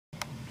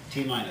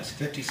T-minus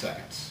 50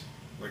 seconds.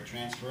 We're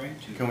transferring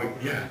to the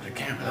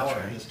camera, power that's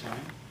right. at this time.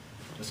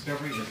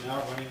 Discovery is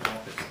now running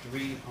off its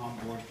 3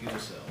 onboard fuel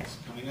cells.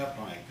 Coming up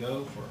on a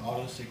go for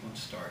auto sequence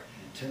start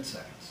in 10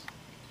 seconds.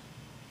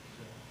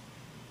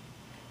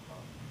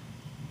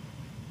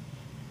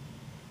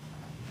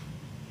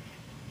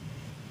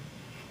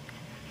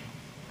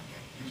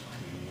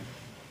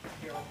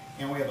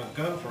 And we have a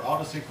go for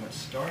auto sequence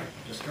start.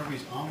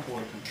 Discovery's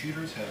onboard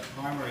computers have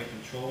primary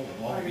control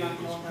of all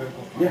vehicles'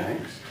 critical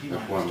functions.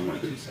 T-minus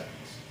 22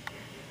 seconds.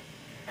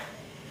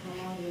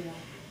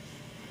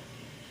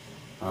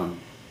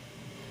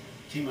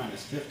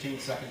 T-minus 15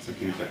 seconds.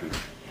 15 seconds.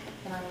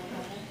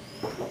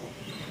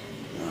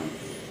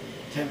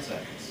 10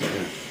 seconds. Yeah.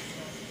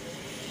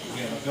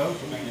 We have a go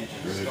for main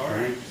engine start.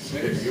 Frank.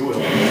 6. You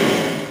will.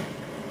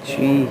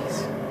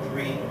 Jeez.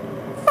 3.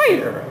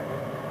 Fire!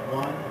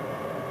 1.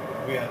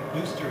 We have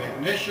booster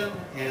ignition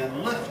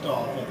and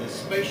liftoff of the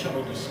Space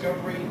Shuttle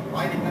Discovery,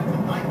 lighting up the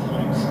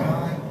nighttime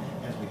sky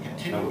as we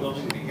continue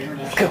building the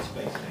International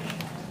Space Station.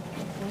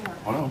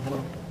 Hold on.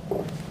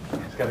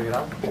 Just gotta get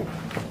out.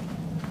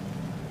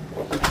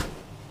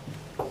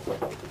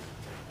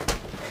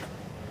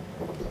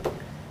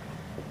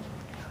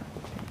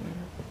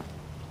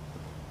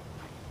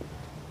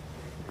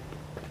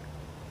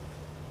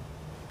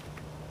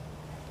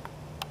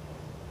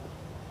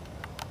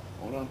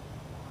 Hold on.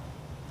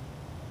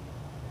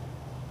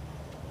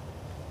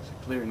 It's a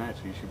clear night,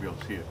 so you should be able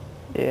to see it.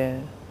 Yeah.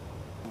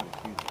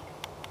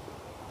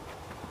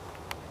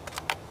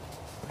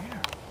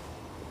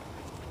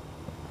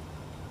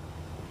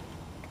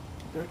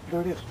 Where?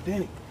 There it is,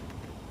 Danny.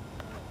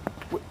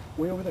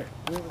 Way over there.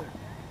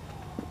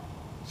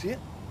 See it?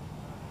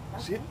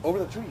 See it? Over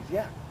the trees,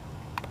 yeah.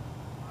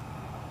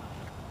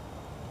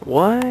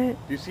 What? Do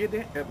you see it,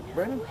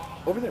 Brandon?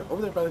 Over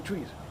there by the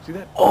trees. See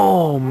that?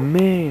 Oh,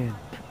 man.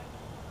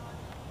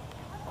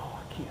 Oh,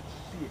 I can't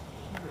see it.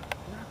 Hear it.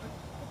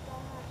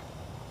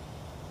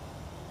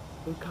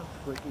 Look how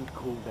freaking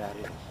cool that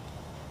is. Look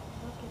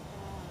at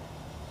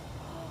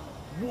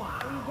that. Wow.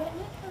 Are you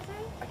getting it, Jose?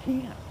 I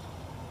can't.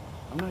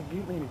 I'm not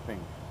getting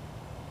anything.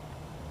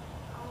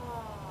 Oh.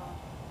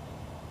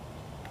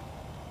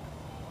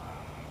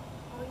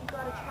 Oh, you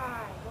gotta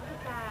try. Look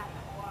at that.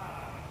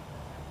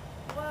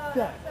 Whoa,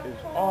 That that's so is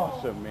cool.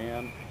 awesome,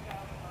 man.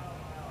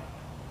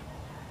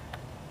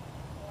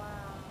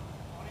 Wow.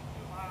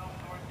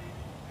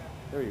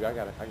 There you go. I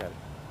got it. It's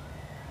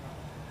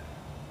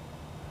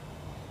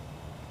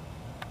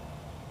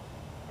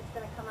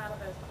gonna come out of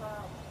those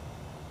clouds.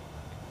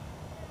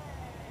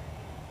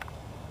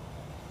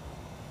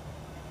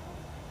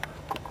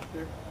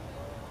 There.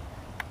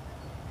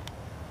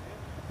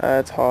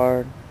 That's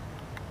hard.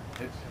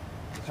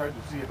 It's hard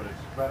to see it, but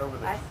it's right over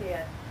there. I see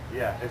it.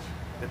 Yeah,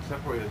 it's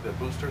separated. The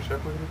booster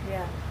separated.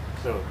 Yeah.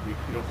 So you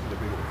don't see the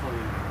big old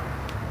flame.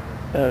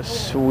 That was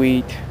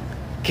sweet.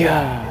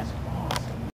 God.